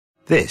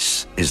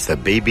This is the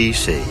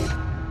BBC.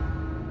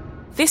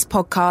 This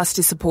podcast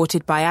is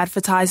supported by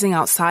advertising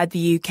outside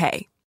the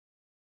UK.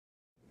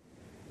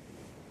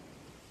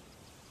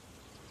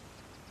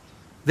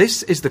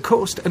 This is the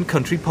Coast and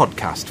Country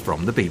podcast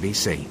from the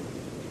BBC.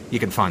 You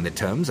can find the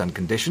terms and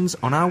conditions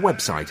on our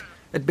website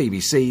at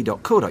bbc.co.uk/Radio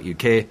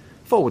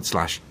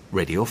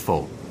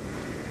 4.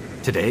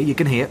 Today you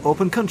can hear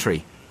Open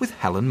Country with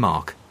Helen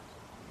Mark.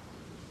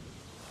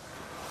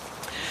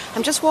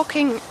 I'm just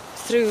walking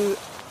through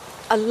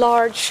a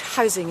large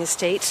housing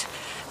estate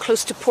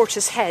close to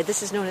Portishead.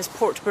 This is known as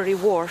Portbury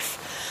Wharf.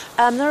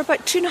 There are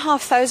about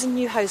 2,500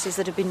 new houses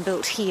that have been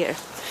built here.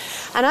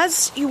 And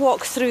as you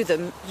walk through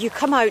them, you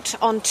come out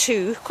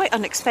onto, quite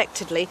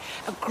unexpectedly,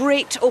 a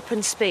great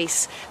open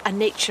space, a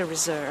nature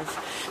reserve.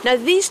 Now,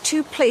 these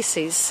two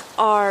places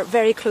are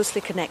very closely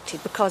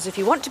connected because if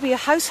you want to be a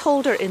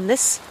householder in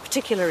this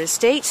particular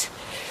estate,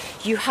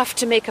 you have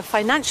to make a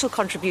financial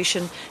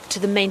contribution to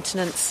the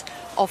maintenance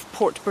of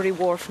Portbury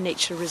Wharf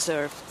Nature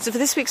Reserve. So for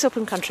this week's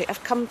Open Country,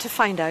 I've come to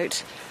find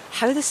out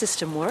how the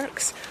system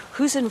works,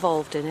 who's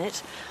involved in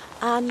it,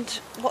 and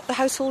what the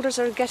householders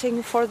are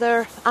getting for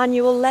their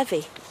annual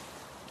levy.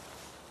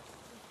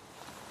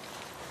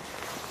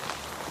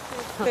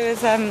 There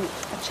was a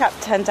chap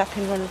turned up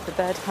in one of the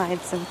bird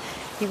hides and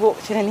he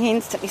walked in and he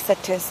instantly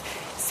said to us,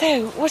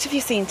 "So, what have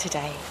you seen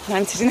today?" And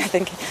I'm sitting there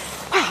thinking,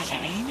 well, I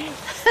don't really know.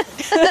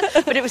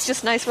 But it was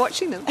just nice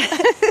watching them.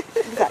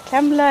 Exactly,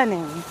 I'm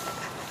learning.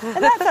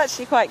 And that's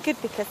actually quite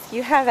good because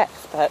you have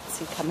experts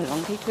who come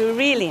along, people who are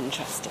really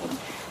interested,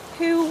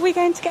 who we're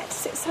going to get to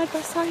sit side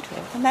by side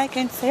with. And they're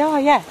going to say, oh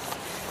yes,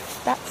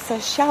 that's a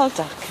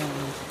shalduck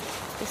and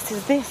this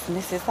is this and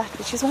this is that,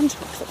 which is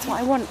wonderful because that's what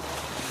I want.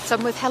 So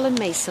I'm with Helen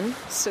Mason.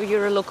 So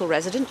you're a local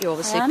resident, you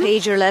obviously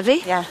paid your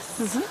levy. Yes.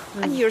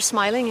 Mm-hmm. And you're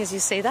smiling as you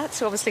say that,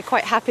 so obviously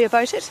quite happy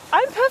about it.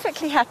 I'm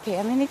perfectly happy.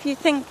 I mean, if you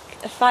think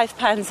of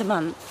 £5 a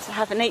month to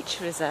have a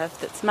nature reserve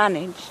that's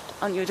managed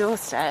on your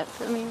doorstep,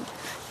 I mean,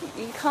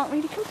 you can't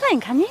really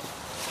complain, can you?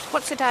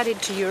 What's it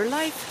added to your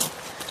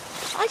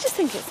life? I just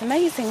think it's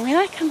amazing. I mean,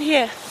 I come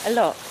here a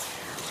lot.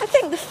 I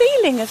think the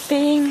feeling of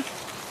being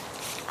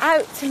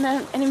out in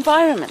an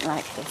environment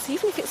like this,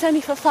 even if it's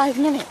only for 5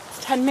 minutes,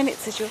 10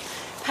 minutes as you're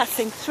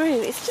passing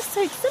through, it's just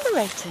so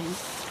exhilarating.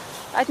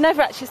 I'd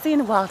never actually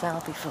seen a wild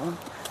owl before.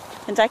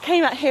 And I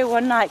came out here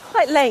one night,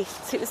 quite late,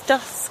 it was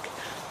dusk,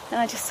 and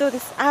I just saw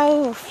this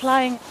owl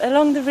flying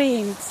along the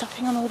ream,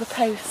 stopping on all the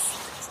posts.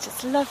 It's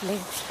just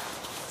lovely.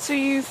 So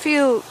you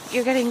feel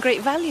you're getting great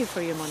value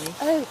for your money?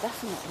 Oh,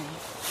 definitely.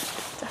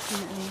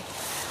 Definitely.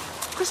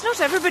 Because not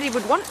everybody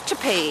would want to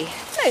pay.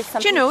 No,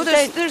 do you know,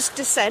 there's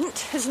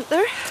dissent, isn't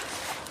there?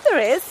 There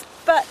is,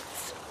 but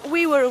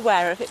we were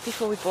aware of it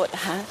before we bought the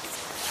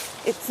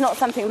house. It's not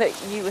something that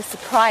you were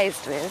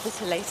surprised with at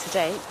a later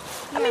date.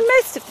 Yeah. I mean,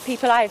 most of the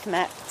people I've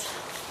met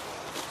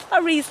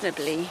are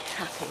reasonably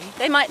happy.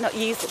 They might not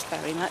use it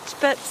very much,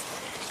 but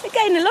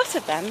again, a lot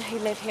of them who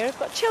live here have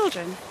got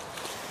children.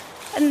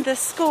 And the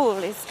school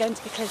is going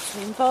to be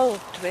closely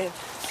involved with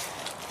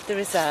the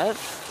reserve,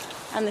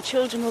 and the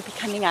children will be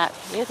coming out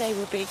here. They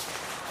will be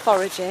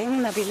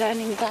foraging, they'll be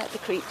learning about the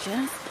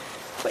creatures,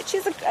 which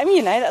is,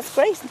 that's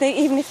great.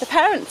 Even if the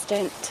parents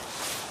don't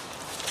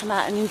come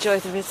out and enjoy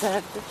the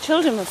reserve, the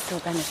children will still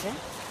benefit.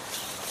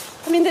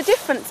 I mean, the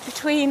difference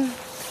between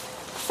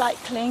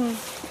cycling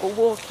or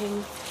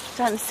walking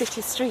down the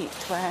city street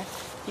where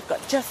you've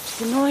got just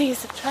the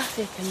noise of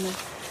traffic and the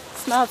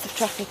smells of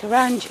traffic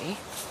around you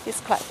is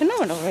quite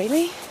phenomenal,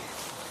 really.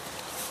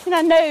 I mean,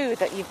 I know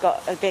that you've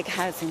got a big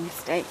housing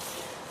estate,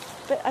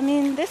 but I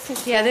mean, this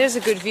is... Yeah, there's a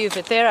good view of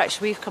it there,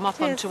 actually. We've come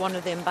up onto one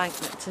of the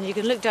embankments and you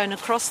can look down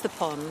across the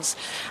ponds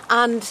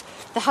and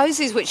the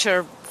houses which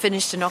are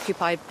finished and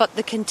occupied, but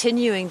the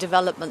continuing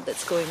development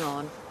that's going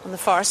on the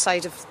far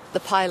side of the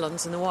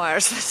pylons and the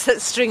wires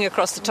that string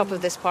across the top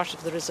of this part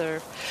of the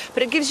reserve.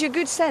 But it gives you a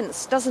good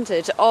sense, doesn't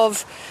it,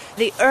 of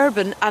the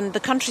urban and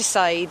the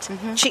countryside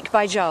cheek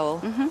by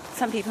jowl. Mm-hmm.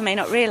 Some people may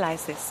not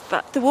realise this,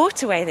 but the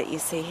waterway that you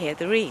see here,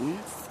 the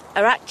reams,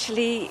 are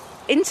actually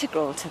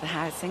integral to the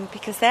housing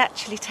because they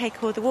actually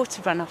take all the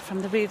water runoff from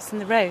the roofs and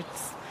the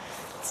roads.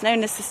 It's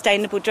known as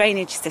sustainable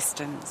drainage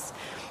systems,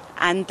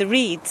 and the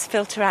reeds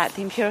filter out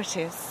the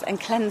impurities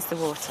and cleanse the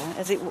water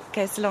as it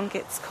goes along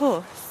its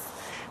course.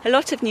 A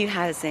lot of new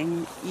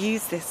housing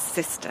use this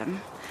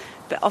system,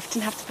 but often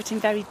have to put in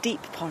very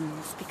deep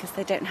ponds because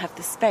they don't have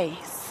the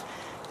space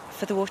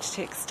for the water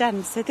to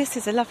extend. So this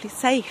is a lovely,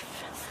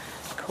 safe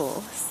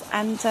course,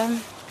 and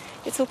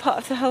it's all part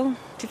of the whole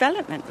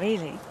development,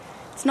 really.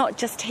 It's not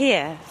just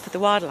here for the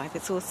wildlife,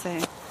 it's also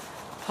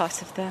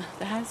part of the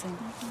housing.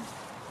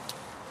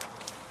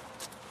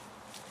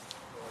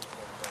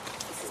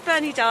 This is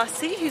Bernie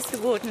Darcy, who's the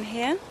warden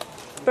here.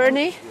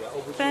 Bernie?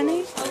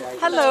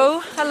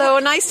 Hello,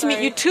 nice to meet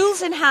you.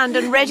 Tools in hand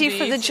and ready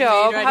for the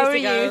job. How are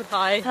you?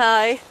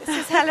 Hi. This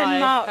is Helen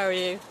Mark. How are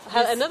you?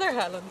 Another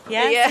Helen.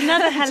 Yes,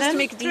 another Helen. Just to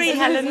make it Three easy.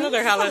 Helen.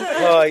 Another Helen.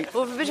 Hi.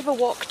 Well, we have a bit of a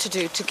walk to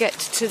do to get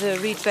to the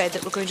reed bed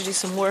that we're going to do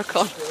some work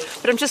on.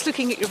 But I'm just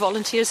looking at your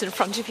volunteers in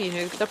front of you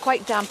now. They're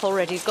quite damp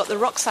already. They've got the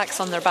rucksacks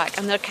on their back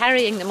and they're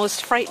carrying the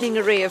most frightening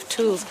array of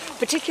tools,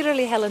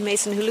 particularly Helen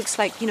Mason, who looks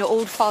like,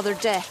 old Father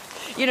Death,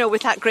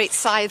 with that great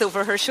scythe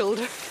over her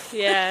shoulder.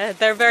 Yeah,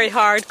 they're very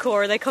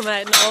hardcore. They come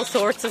out in all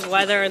sorts of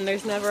weather and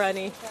there's never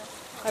any...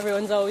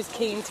 Everyone's always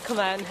keen to come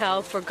out and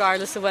help,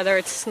 regardless of whether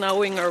it's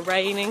snowing or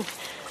raining.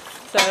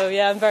 So,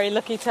 yeah, I'm very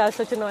lucky to have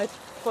such a nice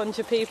bunch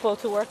of people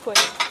to work with.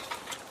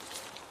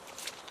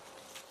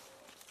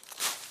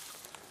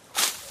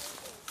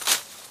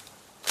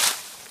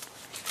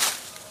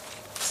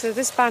 So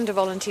this band of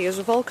volunteers,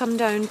 we've all come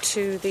down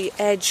to the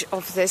edge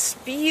of this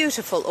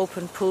beautiful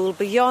open pool.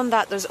 Beyond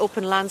that, there's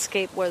open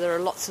landscape where there are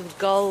lots of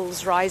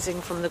gulls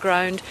rising from the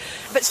ground.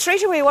 But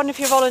straight away, one of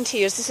your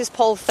volunteers, this is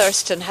Paul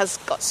Thurston, has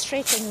got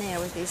straight in there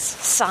with his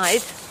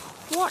scythe.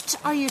 What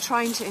are you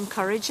trying to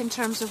encourage in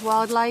terms of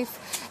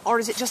wildlife? Or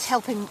is it just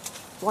helping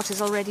what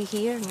is already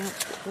here?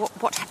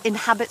 What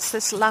inhabits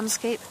this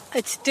landscape?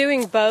 It's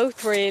doing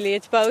both, really.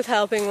 It's both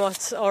helping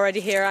what's already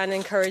here and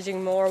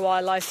encouraging more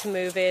wildlife to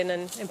move in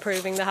and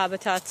improving the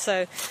habitat.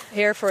 So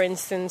here, for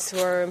instance,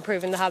 we're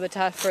improving the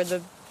habitat for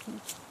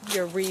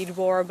your reed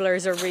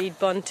warblers or reed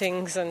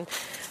buntings, and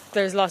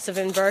there's lots of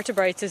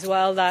invertebrates as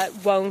well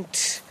that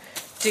won't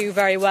do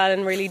very well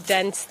in really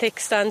dense, thick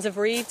stands of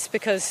reeds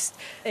because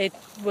it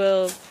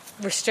will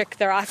restrict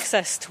their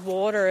access to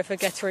water if it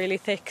gets really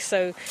thick.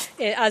 So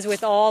as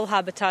with all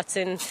habitats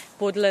in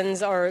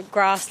woodlands or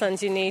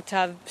grasslands, you need to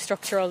have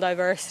structural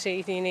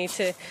diversity. You need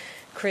to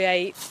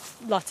create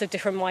lots of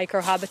different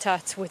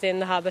microhabitats within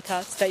the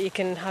habitats that you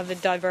can have a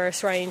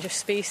diverse range of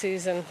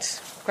species and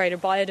greater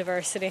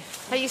biodiversity.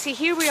 Now you see,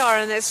 here we are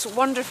in this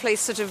wonderfully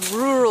sort of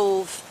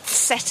rural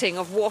setting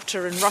of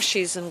water and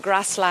rushes and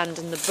grassland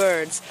and the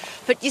birds.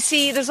 But you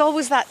see, there's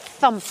always that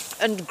thump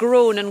and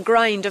groan and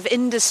grind of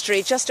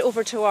industry just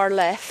over to our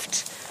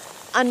left.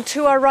 And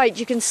to our right,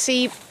 you can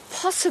see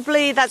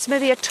possibly that's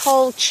maybe a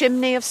tall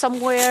chimney of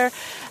somewhere,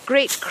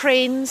 great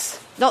cranes,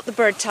 not the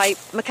bird type,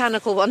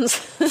 mechanical ones.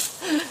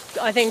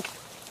 I think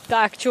the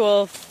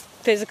actual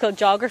physical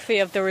geography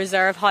of the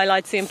reserve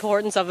highlights the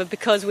importance of it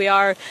because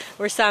we're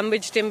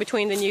sandwiched in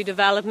between the new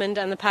development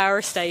and the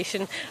power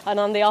station,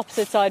 and on the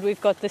opposite side we've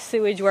got the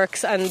sewage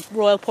works and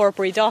Royal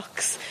Portbury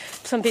docks.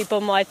 Some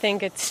people might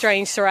think it's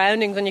strange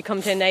surroundings when you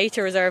come to a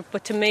nature reserve,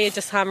 but to me it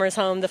just hammers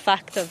home the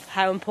fact of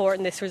how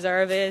important this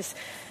reserve is.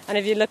 And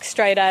if you look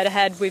straight out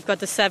ahead, we've got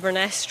the Severn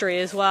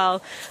Estuary as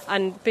well,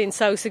 and being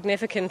so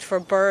significant for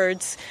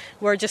birds,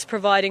 we're just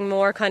providing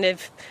more kind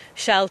of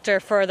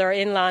shelter further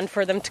inland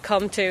for them to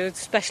come to,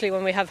 especially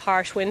when we have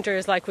harsh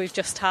winters like we've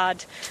just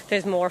had.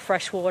 There's more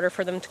fresh water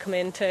for them to come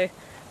into.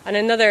 And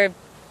another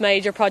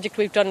major project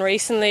we've done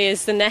recently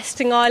is the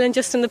nesting island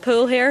just in the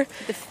pool here.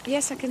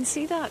 Yes, I can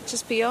see that,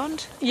 just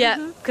beyond.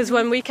 Yeah, because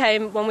when we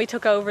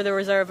took over the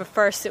reserve at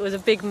first, it was a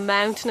big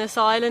mountainous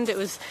island. It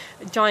was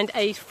a giant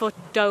 8-foot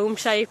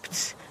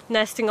dome-shaped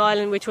nesting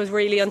island, which was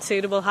really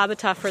unsuitable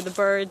habitat for the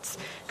birds,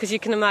 because you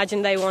can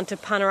imagine they want a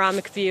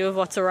panoramic view of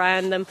what's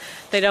around them.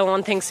 They don't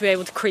want things to be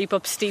able to creep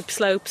up steep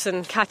slopes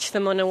and catch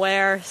them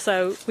unaware.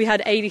 So we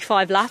had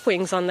 85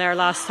 lapwings on there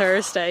last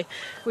Thursday.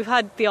 We've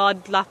had the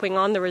odd lapwing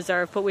on the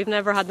reserve, but we've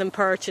never had them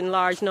perch in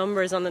large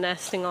numbers on the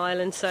nesting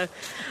island, so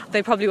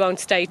they probably won't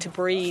stay to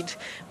breed.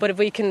 But if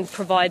we can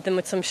provide them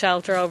with some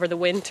shelter over the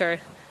winter,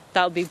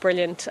 that would be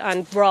brilliant.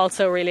 And we're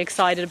also really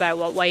excited about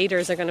what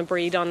waders are going to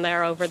breed on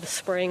there over the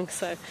spring,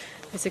 so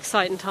it's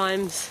exciting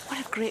times.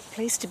 What a great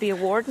place to be a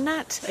warden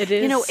at. It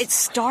is. It's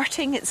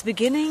starting, it's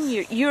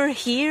beginning. You're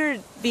here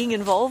being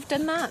involved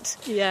in that.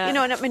 Yeah. And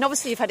I mean,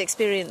 obviously you've had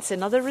experience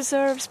in other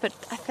reserves, but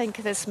I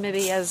think this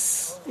maybe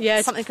as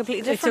something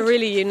completely different. It's a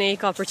really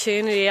unique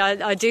opportunity.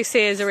 I do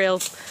see it as a real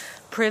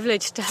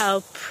privilege to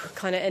help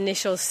kind of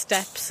initial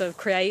steps of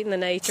creating the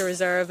nature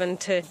reserve and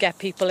to get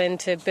people in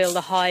to build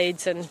the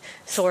hides and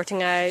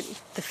sorting out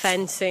the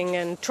fencing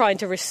and trying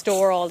to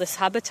restore all this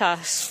habitat.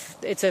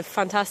 It's a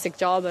fantastic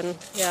job, and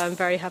I'm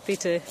very happy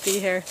to be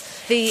here.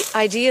 The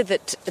idea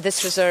that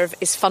this reserve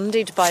is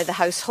funded by the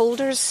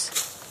householders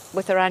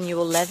with their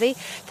annual levy,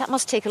 that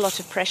must take a lot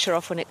of pressure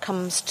off when it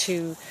comes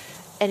to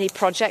any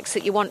projects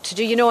that you want to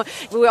do.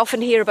 We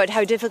often hear about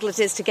how difficult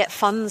it is to get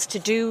funds to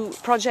do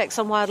projects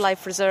on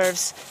wildlife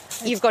reserves.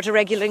 You've got a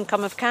regular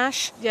income of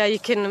cash? Yeah, you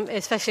can,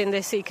 especially in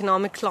this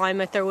economic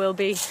climate, there will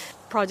be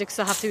projects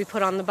that have to be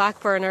put on the back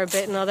burner a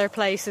bit in other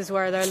places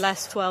where they're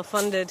less well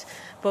funded.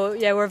 But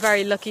yeah, we're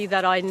very lucky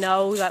that I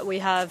know that we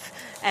have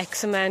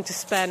X amount to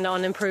spend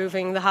on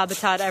improving the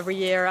habitat every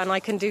year, and I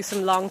can do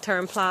some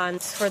long-term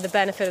plans for the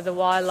benefit of the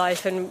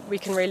wildlife, and we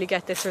can really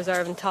get this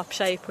reserve in top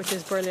shape, which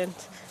is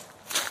brilliant.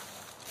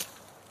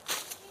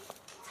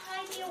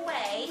 Tidy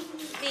away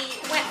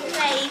the wet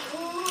clay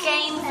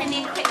games and the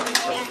equipment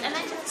things. And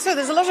then So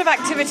there's a lot of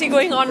activity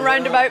going on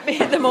round about me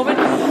at the moment.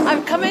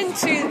 I've come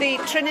into the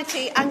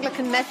Trinity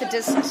Anglican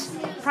Methodist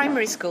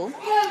Primary School,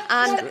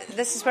 and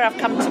this is where I've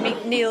come to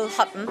meet Neil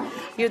Hutton.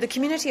 You're the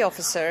community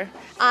officer,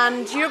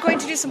 and you're going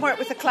to do some work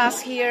with the class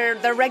here.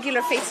 They're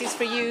regular faces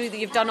for you.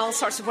 You've done all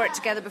sorts of work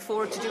together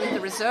before to do with the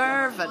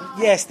reserve. And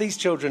Yes, these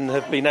children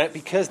have been out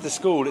because the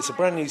school, it's a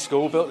brand new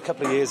school built a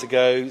couple of years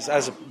ago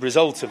as a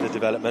result of the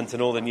development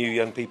and all the new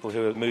young people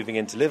who are moving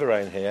in to live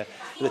around here.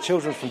 The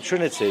children from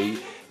Trinity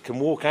can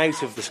walk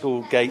out of the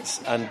school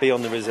gates and be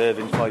on the reserve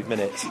in 5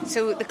 minutes.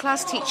 so the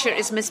class teacher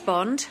is Miss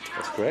Bond,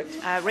 That's correct.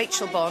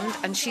 Rachel Bond,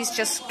 and she's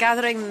just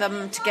gathering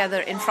them together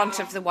in front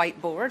of the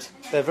whiteboard.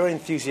 They're very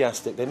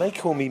enthusiastic. They may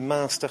call me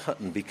Master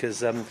Hutton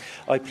because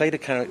I played a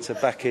character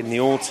back in the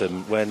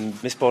autumn when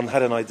Miss Bond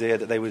had an idea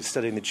that they were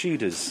studying the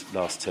Tudors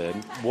last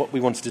term. What we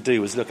wanted to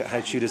do was look at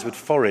how Tudors would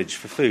forage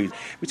for food.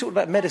 We talked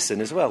about medicine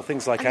as well,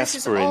 things like And this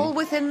aspirin. is all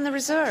within the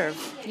reserve.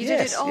 You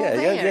did it all yeah,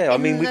 there. yeah. I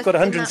mean, in we've the- got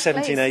in that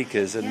 117 place.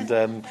 acres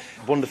and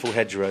wonderful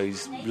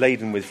hedgerows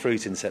laden with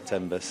fruit in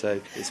September, so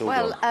it's all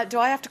Well, gone. do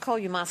I have to call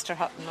you Master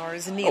Hutton, or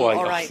is Neil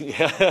all right?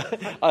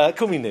 Yeah.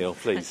 Call me Neil,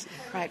 please.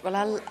 Right,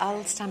 well,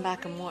 I'll stand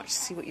back and watch,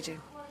 see what you do.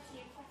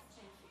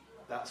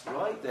 That's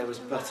right. There was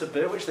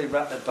butterbeer, which they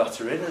wrapped their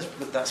butter in.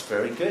 That's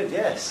very good,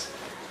 yes.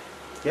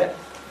 Yeah.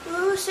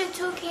 we're also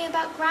talking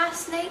about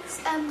grass snakes,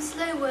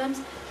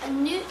 slowworms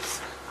and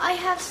newts. I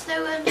have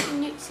slowworms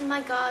and newts in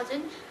my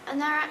garden, and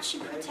they're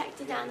actually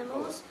protected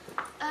animals.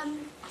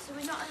 So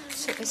we're not.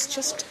 So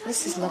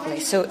this is lovely.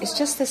 So it's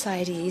just this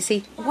idea, you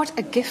see, what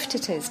a gift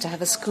it is to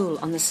have a school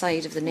on the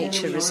side of the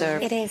nature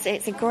reserve. It is.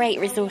 It's a great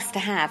resource to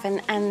have,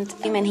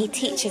 and he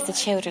teaches the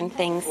children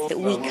things that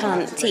we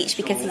can't teach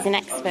because he's an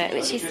expert,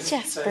 which is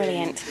just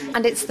brilliant.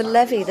 And it's the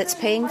levy that's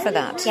paying for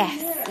that.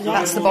 Yes,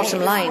 That's the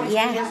bottom line.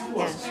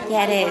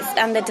 Yeah, it is.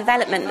 And the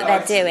development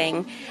that they're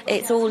doing,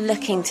 it's all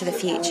looking to the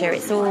future.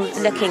 It's all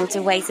looking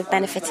to ways of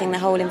benefiting the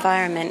whole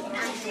environment,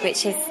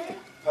 which is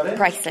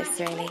priceless,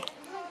 really.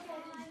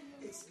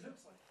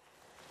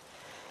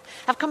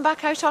 I've come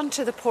back out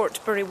onto the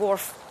Portbury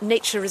Wharf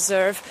Nature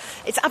Reserve.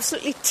 It's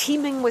absolutely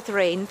teeming with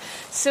rain.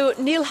 So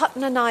Neil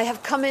Hutton and I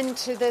have come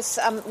into this,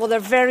 they're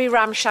very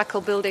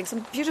ramshackle buildings.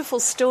 Some beautiful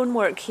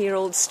stonework here,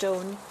 old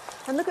stone.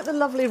 And look at the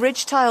lovely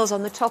ridge tiles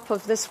on the top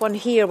of this one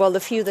here, the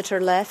few that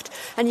are left.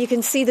 And you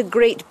can see the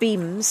great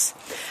beams.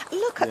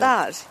 Look at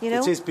that, you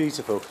know. It is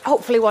beautiful.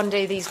 Hopefully one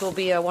day these will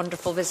be a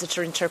wonderful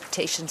visitor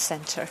interpretation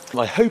centre.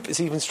 I hope it's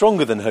even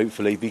stronger than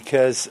hopefully,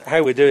 because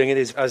how we're doing it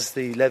is, as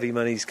the levy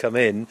monies come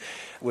in,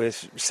 we're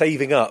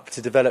saving up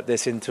to develop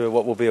this into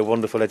what will be a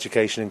wonderful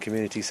education and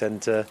community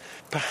centre,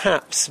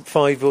 perhaps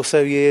 5 or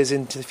so years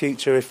into the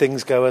future if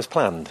things go as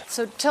planned.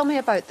 So tell me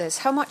about this.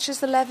 How much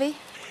is the levy?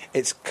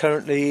 It's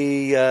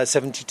currently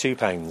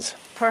 £72.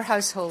 Per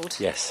household?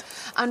 Yes.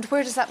 And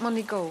where does that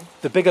money go?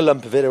 The bigger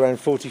lump of it, around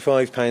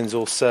 £45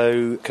 or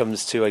so,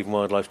 comes to Avon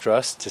Wildlife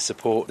Trust to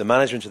support the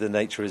management of the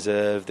nature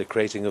reserve, the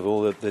creating of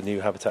all the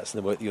new habitats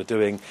and the work that you're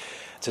doing,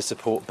 to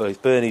support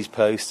both Bernie's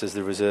post as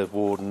the reserve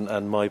warden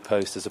and my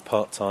post as a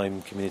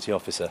part-time community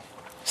officer.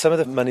 Some of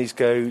the monies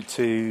go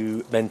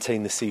to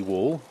maintain the sea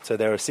wall, so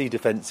there are sea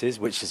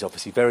defences, which is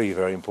obviously very,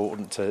 very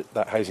important to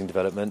that housing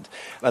development,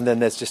 and then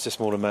there's just a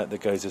small amount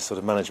that goes as sort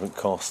of management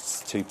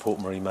costs to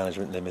Portbury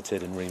Management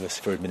Limited and Remus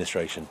for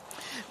administration.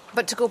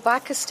 But to go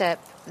back a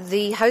step,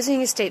 the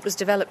housing estate was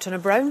developed on a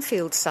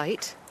brownfield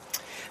site,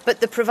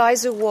 but the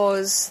proviso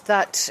was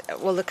that,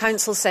 the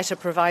council set a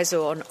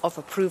proviso of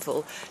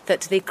approval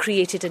that they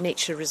created a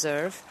nature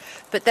reserve,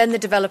 but then the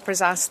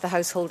developers asked the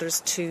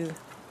householders to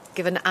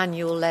give an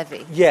annual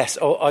levy. Yes,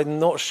 I'm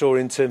not sure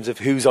in terms of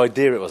whose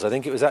idea it was. I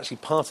think it was actually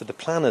part of the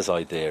planner's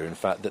idea, in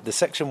fact, that the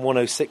Section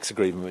 106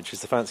 agreement, which is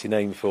the fancy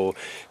name for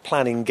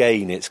planning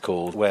gain, it's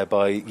called,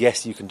 whereby,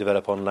 yes, you can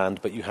develop on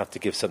land, but you have to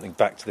give something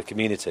back to the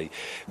community.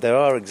 There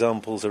are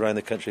examples around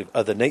the country of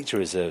other nature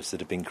reserves that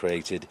have been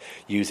created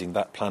using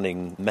that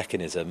planning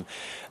mechanism.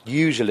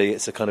 Usually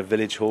it's a kind of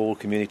village hall,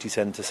 community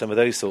centre, some of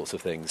those sorts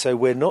of things. So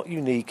we're not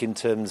unique in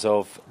terms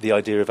of the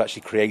idea of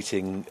actually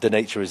creating the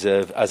nature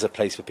reserve as a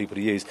place for people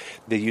to use.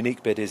 The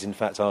unique bit is, in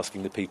fact,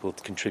 asking the people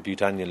to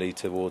contribute annually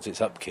towards its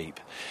upkeep.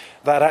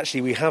 That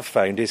actually we have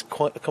found is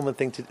quite a common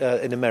thing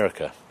in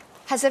America.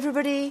 Has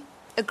everybody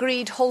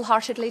agreed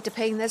wholeheartedly to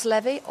paying this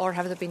levy, or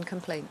have there been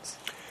complaints?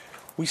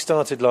 We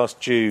started last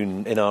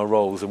June in our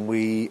roles, and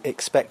we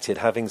expected,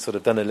 having sort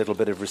of done a little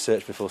bit of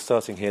research before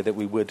starting here, that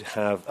we would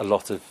have a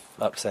lot of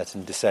upset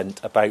and dissent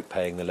about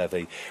paying the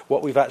levy.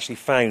 What we've actually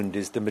found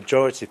is the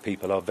majority of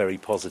people are very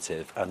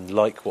positive and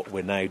like what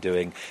we're now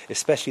doing,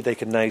 especially they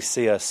can now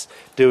see us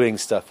doing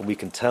stuff and we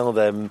can tell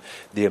them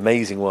the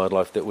amazing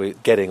wildlife that we're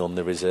getting on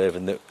the reserve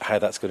and how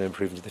that's going to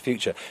improve into the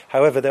future.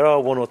 However, there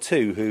are one or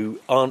two who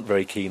aren't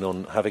very keen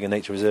on having a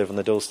nature reserve on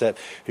the doorstep,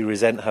 who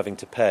resent having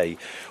to pay.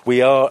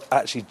 We are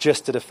actually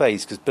just at a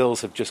phase, because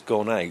bills have just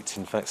gone out.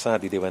 In fact,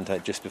 sadly, they went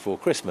out just before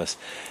Christmas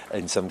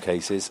in some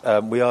cases.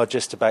 We are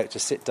just about to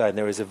sit down.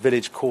 There is a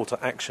village quarter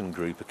action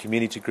group, a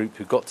community group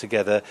who got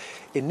together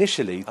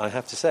initially, I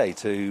have to say,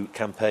 to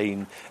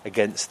campaign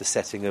against the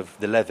setting of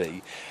the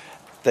levy.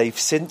 They've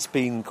since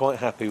been quite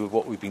happy with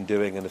what we've been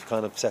doing and have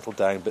kind of settled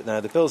down, but now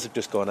the bills have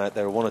just gone out.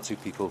 There are one or two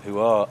people who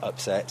are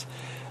upset,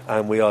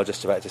 and we are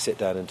just about to sit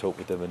down and talk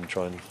with them and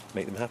try and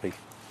make them happy.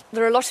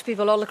 There are a lot of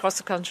people all across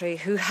the country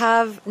who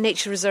have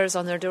nature reserves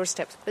on their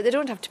doorsteps, but they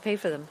don't have to pay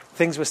for them.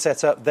 Things were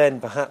set up then,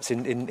 perhaps,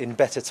 in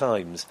better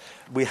times.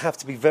 We have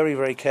to be very,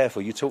 very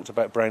careful. You talked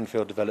about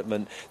brownfield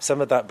development.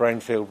 Some of that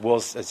brownfield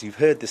was, as you've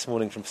heard this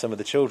morning from some of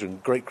the children,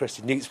 great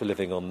crested newts were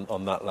living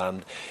on that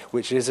land,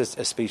 which is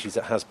a species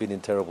that has been in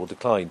terrible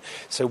decline.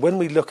 So when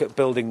we look at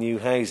building new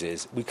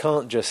houses, we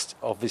can't just,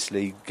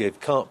 obviously, give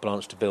carte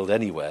blanche to build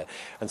anywhere.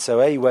 And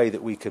so a way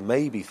that we can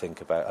maybe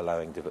think about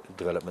allowing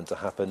development to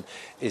happen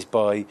is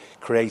by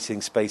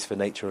creating space for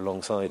nature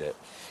alongside it.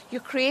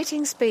 You're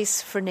creating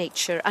space for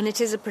nature, and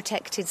it is a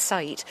protected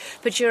site,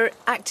 but you're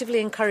actively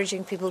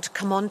encouraging people to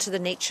come onto the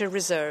nature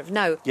reserve.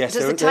 Now, yes,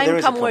 does the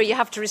time come where you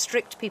have to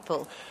restrict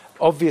people?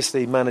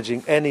 Obviously,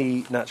 managing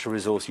any natural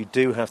resource, you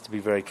do have to be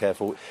very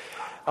careful.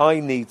 I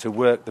need to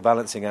work the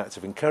balancing act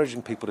of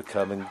encouraging people to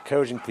come,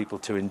 encouraging people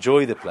to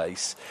enjoy the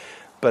place,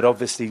 but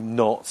obviously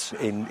not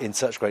in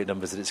such great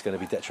numbers that it's going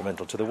to be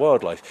detrimental to the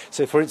wildlife.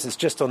 So, for instance,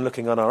 just on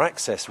looking on our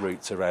access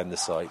routes around the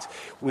site,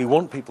 we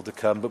want people to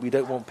come, but we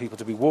don't want people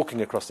to be walking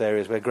across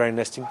areas where ground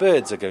nesting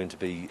birds are going to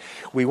be.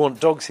 We want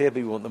dogs here,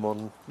 but we want them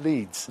on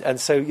leads. And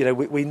so,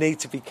 we need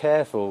to be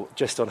careful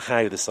just on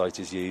how the site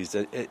is used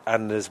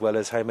and as well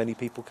as how many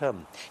people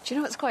come. Do you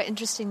know what's quite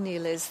interesting,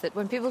 Neil, is that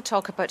when people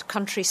talk about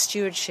country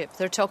stewardship,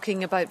 they're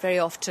talking about very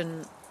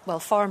often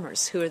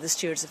farmers who are the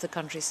stewards of the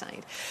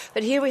countryside.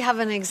 But here we have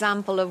an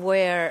example of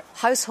where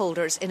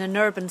householders in an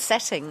urban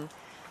setting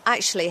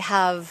actually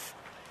have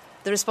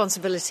the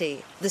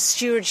responsibility, the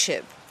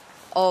stewardship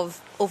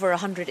of over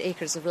 100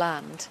 acres of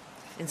land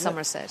in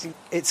Somerset.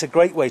 It's a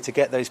great way to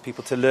get those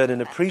people to learn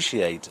and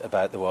appreciate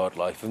about the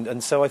wildlife.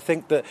 And so I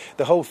think that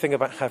the whole thing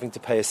about having to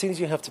pay, as soon as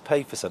you have to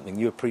pay for something,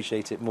 you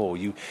appreciate it more.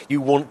 You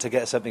want to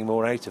get something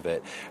more out of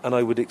it. And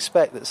I would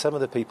expect that some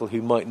of the people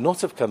who might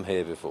not have come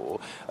here before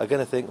are going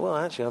to think, well,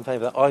 actually, I'm paying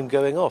for that. I'm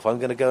going off. I'm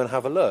going to go and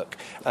have a look.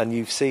 And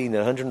you've seen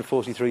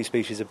 143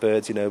 species of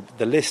birds,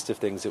 the list of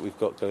things that we've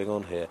got going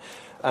on here.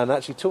 And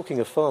actually, talking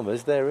of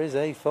farmers, there is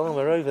a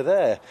farmer over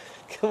there.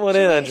 Come on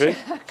in, Andrew.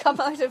 Come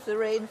out of the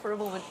rain for a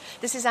moment.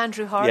 This is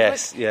Andrew Hardwick.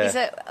 Yes, yeah. He's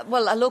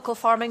a local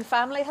farming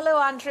family. Hello,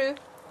 Andrew.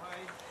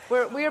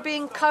 Hi. We're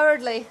being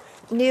cowardly.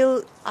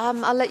 Neil,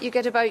 I'll let you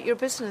get about your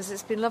business.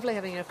 It's been lovely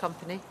having your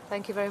company.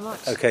 Thank you very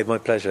much. OK, my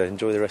pleasure.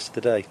 Enjoy the rest of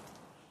the day.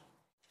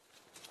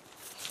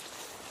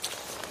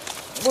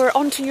 We're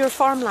onto your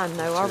farmland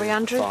now, are we,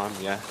 Andrew? Farm,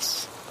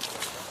 yes.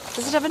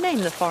 Does it have a name,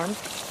 the farm?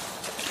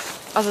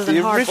 Other than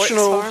the Hardwick's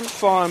original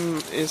farm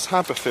is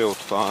Haberfield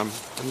Farm,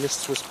 and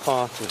this was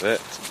part of it.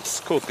 It's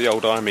called the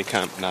Old Army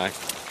Camp now.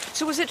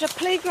 So was it a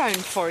playground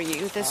for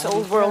you, this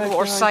old World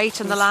War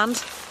site and the land?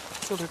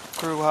 Sort of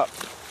grew up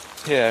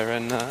here,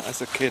 and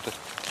as a kid I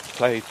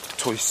played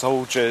toy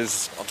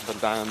soldiers on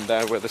the land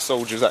there where the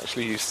soldiers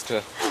actually used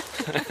to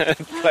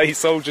play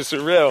soldiers for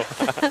real.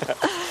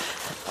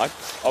 I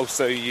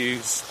also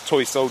use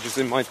toy soldiers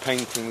in my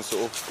paintings,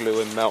 sort of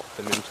glue and melt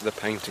them into the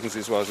paintings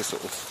as well as a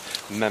sort of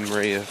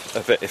memory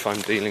of it if I'm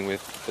dealing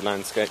with the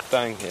landscape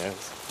down here.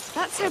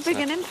 That's how big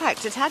an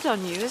impact it had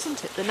on you,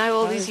 isn't it? That now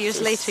all these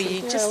years later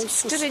you just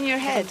stood in your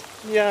head.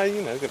 Yeah,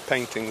 the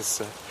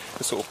painting's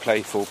a sort of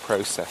playful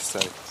process, so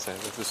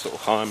there's a sort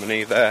of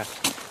harmony there,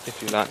 if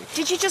you like.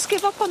 Did you just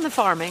give up on the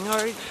farming,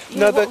 or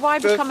why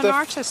become an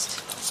artist?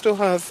 Still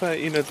have,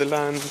 the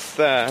land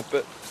there,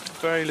 but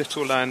very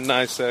little land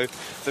now, so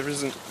there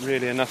isn't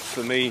really enough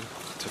for me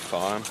to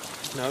farm.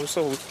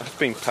 I've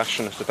been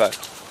passionate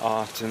about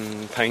art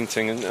and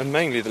painting, and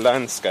mainly the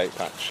landscape,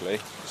 actually.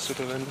 Sort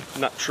of a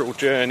natural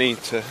journey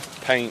to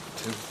paint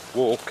and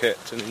walk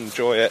it and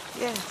enjoy it.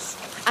 Yes,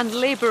 and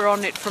labour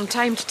on it from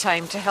time to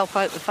time to help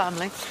out the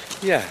family.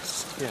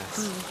 Yes.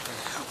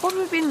 What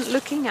we've been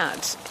looking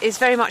at is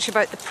very much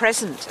about the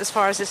present as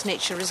far as this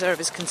nature reserve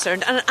is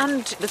concerned,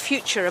 and the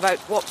future about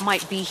what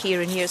might be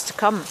here in years to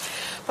come.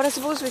 But I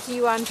suppose with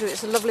you, Andrew,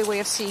 it's a lovely way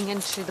of seeing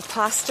into the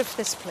past of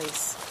this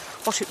place,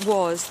 what it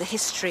was, the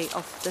history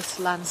of this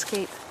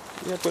landscape.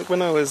 Yeah, but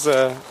when I was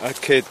a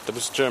kid, there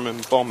was a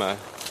German bomber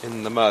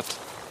in the mud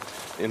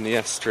in the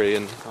estuary,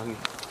 and I'm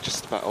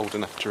just about old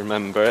enough to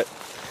remember it,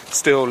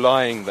 still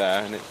lying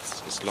there, and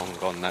it's long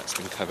gone now. It's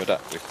been covered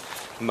up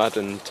with mud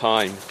and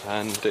time,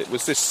 and it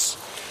was this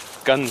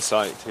gun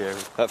site here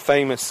that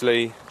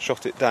famously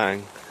shot it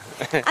down.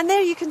 And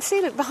there you can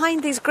see, look,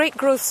 behind these great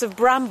growths of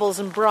brambles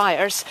and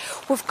briars,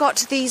 we've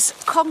got these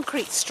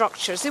concrete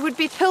structures. They would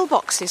be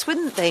pillboxes,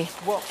 wouldn't they?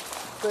 Well,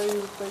 they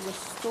were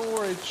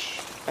storage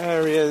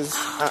areas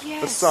at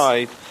the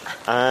side,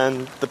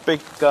 and the big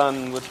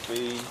gun would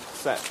be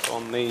set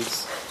on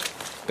these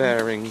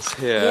bearings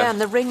here. Yeah, and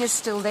the ring is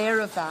still there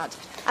of that.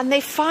 And they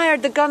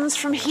fired the guns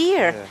from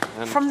here,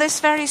 from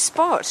this very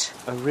spot.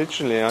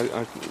 Originally,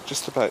 I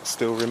just about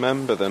still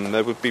remember them.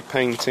 There would be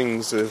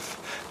paintings of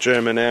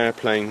German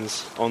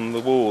airplanes on the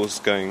walls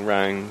going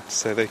round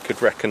so they could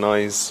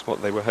recognise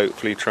what they were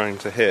hopefully trying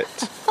to hit.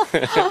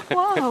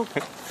 Wow.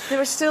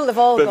 They've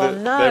all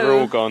gone now. They're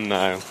all gone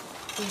now.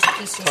 These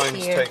pieces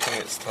Time's here. taking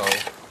its toll.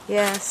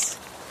 Yes.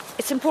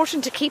 It's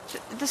important to keep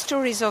the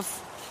stories of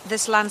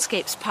this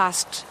landscape's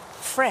past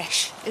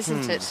fresh,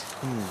 isn't it?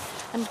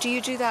 And do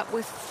you do that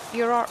with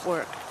your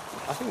artwork?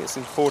 I think it's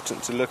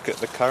important to look at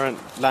the current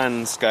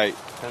landscape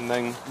and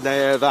then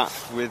layer that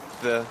with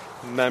the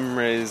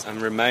memories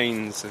and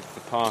remains of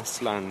the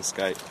past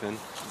landscape, and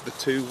the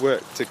two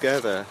work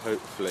together,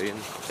 hopefully.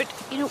 But,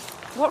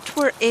 what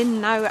we're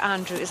in now,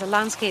 Andrew, is a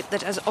landscape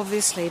that has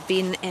obviously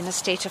been in a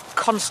state of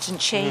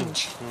constant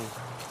change.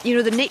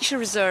 The nature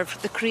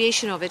reserve, the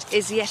creation of it,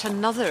 is yet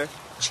another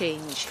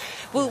change.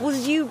 Will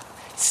you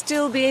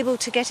still be able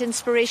to get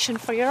inspiration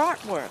for your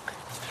artwork?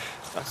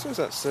 I suppose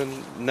that's the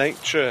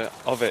nature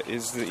of it,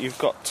 is that you've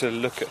got to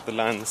look at the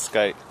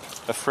landscape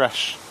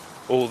afresh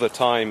all the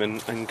time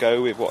and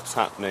go with what's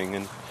happening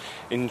and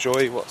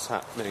enjoy what's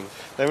happening.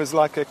 There was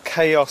like a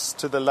chaos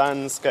to the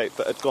landscape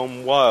that had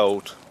gone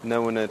wild.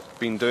 No one had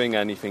been doing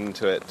anything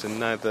to it, and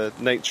now the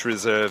nature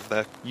reserve,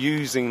 they're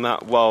using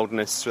that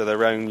wildness for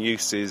their own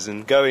uses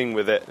and going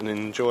with it and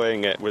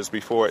enjoying it, whereas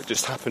before it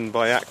just happened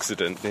by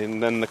accident.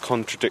 And then the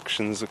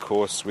contradictions, of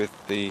course, with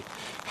the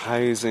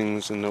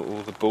housings and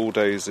all the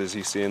bulldozers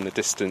you see in the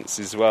distance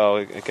as well,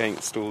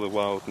 against all the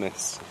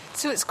wildness.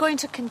 So it's going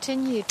to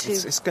continue to...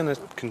 It's going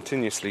to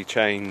continuously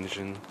change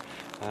and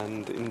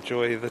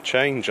enjoy the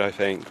change, I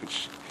think,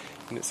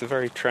 and it's a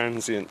very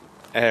transient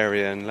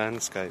area and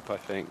landscape, I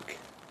think.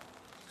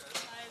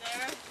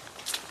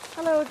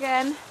 Hello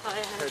again.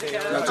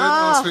 Don't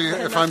ask me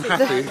if I'm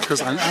happy,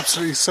 because I'm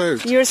absolutely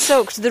soaked. You're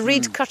soaked. The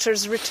reed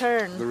cutters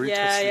return.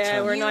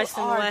 We're nice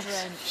and wet.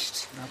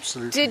 Drenched.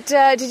 Absolutely.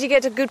 Did you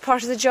get a good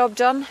part of the job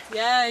done?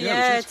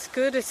 Yeah, it's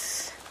good.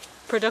 It's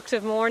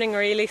productive morning,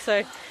 really,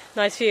 so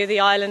nice view of the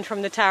island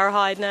from the Tower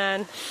Hide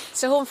now.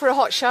 So home for a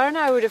hot shower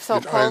now, I would have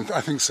thought, Paul. I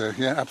think so,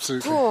 yeah,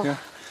 absolutely. Oh. Yeah.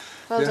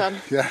 Well done.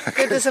 Yeah.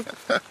 Good, there's a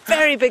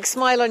very big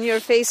smile on your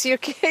face. You're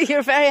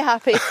very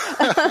happy.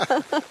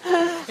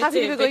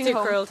 Happy to be going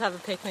home. Cruel to have a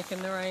picnic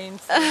in the rain.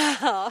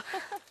 So.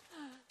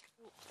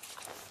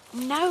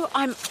 Now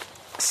I'm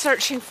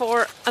searching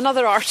for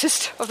another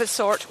artist of a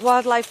sort,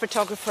 wildlife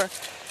photographer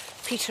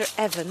Peter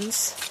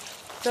Evans.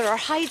 There are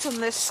hides on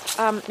this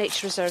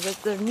nature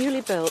reserve. They're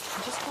newly built.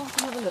 I'm just going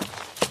to have a look.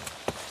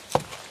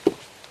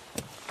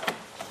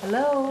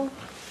 Hello,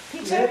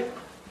 Peter? Yeah.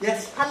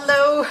 Yes.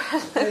 Hello.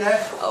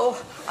 Yeah. Oh,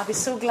 I'll be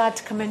so glad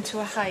to come into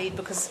a hide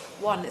because,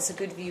 one, it's a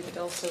good view, but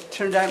also...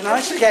 Turned out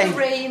nice again. The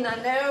rain, I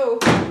know.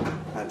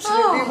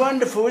 Absolutely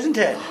wonderful, isn't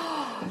it?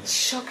 It's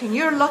shocking.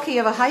 You're lucky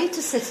you have a hide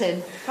to sit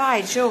in.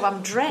 By Jove,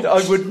 I'm drenched.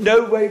 I would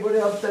no way would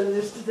I have done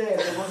this today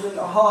if there wasn't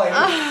a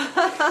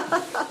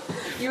hide.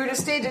 You would have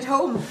stayed at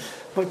home.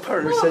 My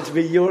partner said to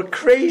me, "You're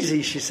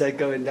crazy," she said,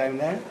 going down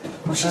there.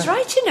 Well, she's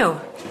right, you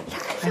know.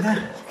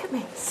 Look at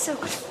me. So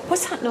good.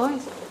 What's that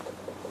noise?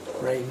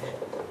 Rain.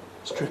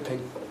 It's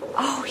dripping.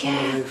 Oh,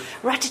 yeah.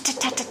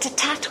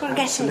 Rat-a-tat-tat-tat-tat we're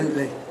getting.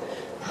 Absolutely.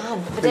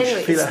 But Makes anyway,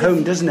 you feel at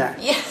home, doesn't it?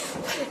 Yeah.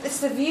 It's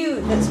the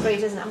view that's great,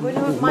 isn't it? I'm going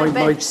to move my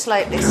bench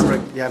slightly.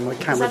 Yeah, my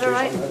camera. Is that all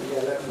right? Yeah,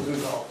 let me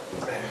move on.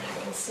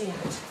 I can see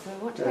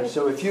it.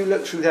 So if you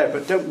look through there,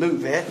 but don't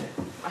move it,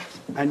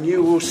 and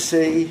you will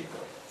see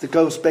the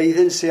ghosts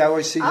bathing. See how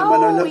I see them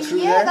when I look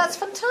through there? Yeah, that's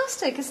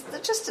fantastic. It's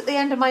just at the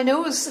end of my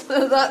nose,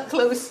 that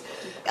close.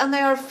 And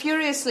they are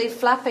furiously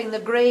flapping the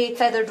grey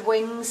feathered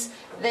wings.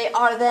 They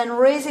are then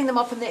raising them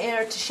up in the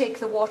air to shake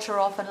the water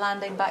off and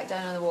landing back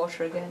down in the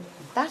water again.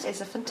 That is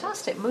a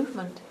fantastic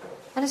movement.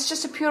 And it's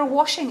just a pure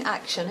washing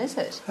action, is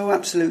it? Oh,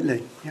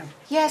 absolutely, yeah.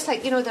 Yes,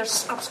 like, they're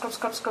scrub, scrub,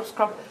 scrub, scrub,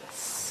 scrub.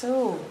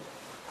 So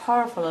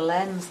powerful a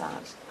lens,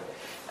 that.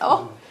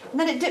 Oh, and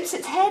then it dips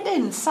its head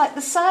inside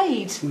the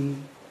side.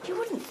 Mm. You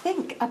wouldn't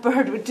think a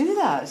bird would do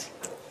that.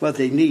 Well,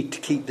 they need to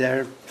keep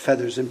their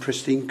feathers in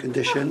pristine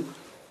condition,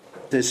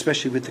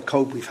 especially with the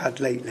cold we've had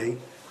lately.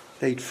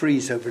 They'd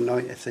freeze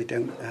overnight if they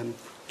don't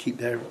keep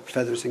their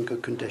feathers in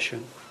good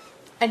condition.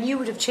 And you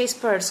would have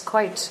chased birds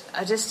quite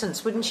a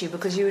distance, wouldn't you?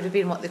 Because you would have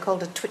been what they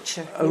called a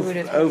twitcher.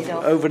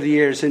 Over the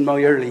years, in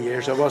my early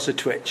years, I was a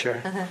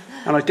twitcher.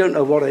 And I don't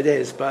know what it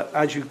is, but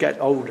as you get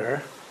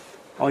older,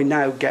 I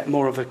now get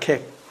more of a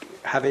kick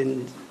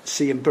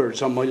seeing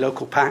birds on my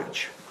local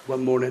patch.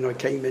 One morning I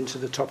came into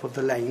the top of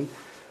the lane.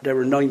 There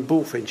were 9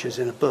 bullfinches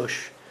in a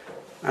bush.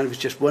 And it was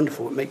just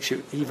wonderful. It makes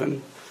you,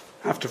 even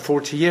after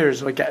 40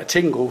 years, I get a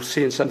tingle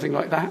seeing something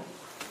like that.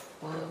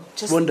 Wow.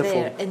 Just wonderful.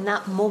 There, in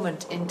that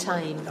moment in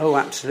time. Oh,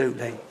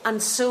 absolutely.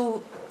 And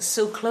so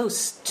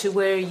close to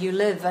where you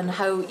live and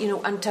how,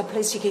 and to a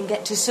place you can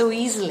get to so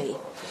easily.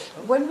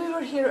 When we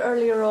were here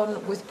earlier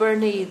on with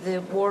Bernie,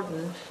 the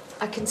warden,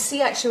 I can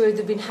see actually where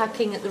they've been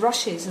hacking at the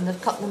rushes and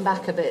they've cut them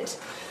back a bit.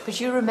 But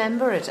you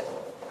remember it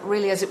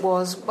really as it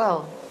was,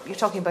 well, you're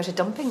talking about a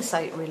dumping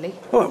site, really.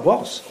 Oh, it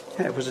was.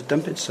 Yeah, it was a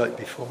dumping site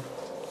before.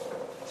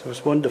 So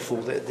it's wonderful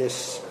that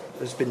this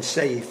has been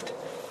saved.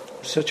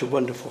 It's such a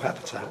wonderful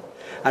habitat.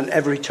 And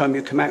every time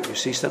you come out, you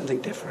see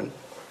something different.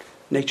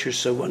 Nature's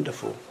so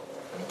wonderful.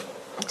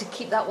 And to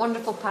keep that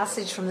wonderful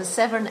passage from the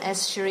Severn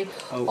Estuary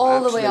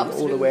all the way up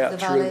all the way up the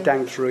through, valley.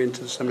 down through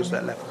into the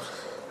Somerset levels.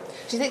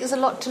 Do you think there's a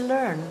lot to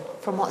learn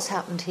from what's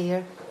happened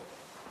here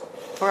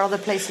for other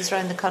places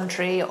around the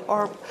country,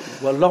 or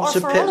well, lots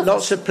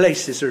of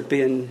places are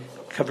being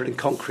covered in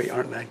concrete,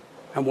 aren't they?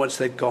 And once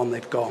they've gone,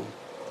 they've gone.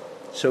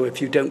 So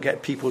if you don't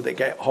get people that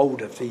get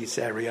hold of these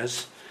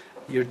areas,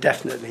 you're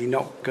definitely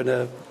not going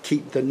to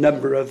keep the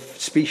number of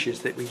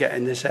species that we get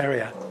in this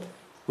area.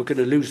 We're going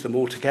to lose them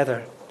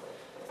altogether.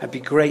 It'd be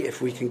great if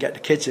we can get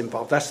the kids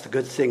involved. That's the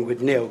good thing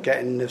with Neil,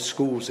 getting the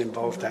schools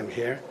involved down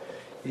here.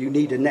 You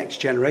need a next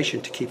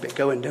generation to keep it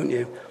going, don't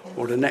you?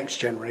 Or the next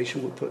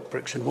generation will put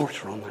bricks and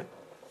mortar on that.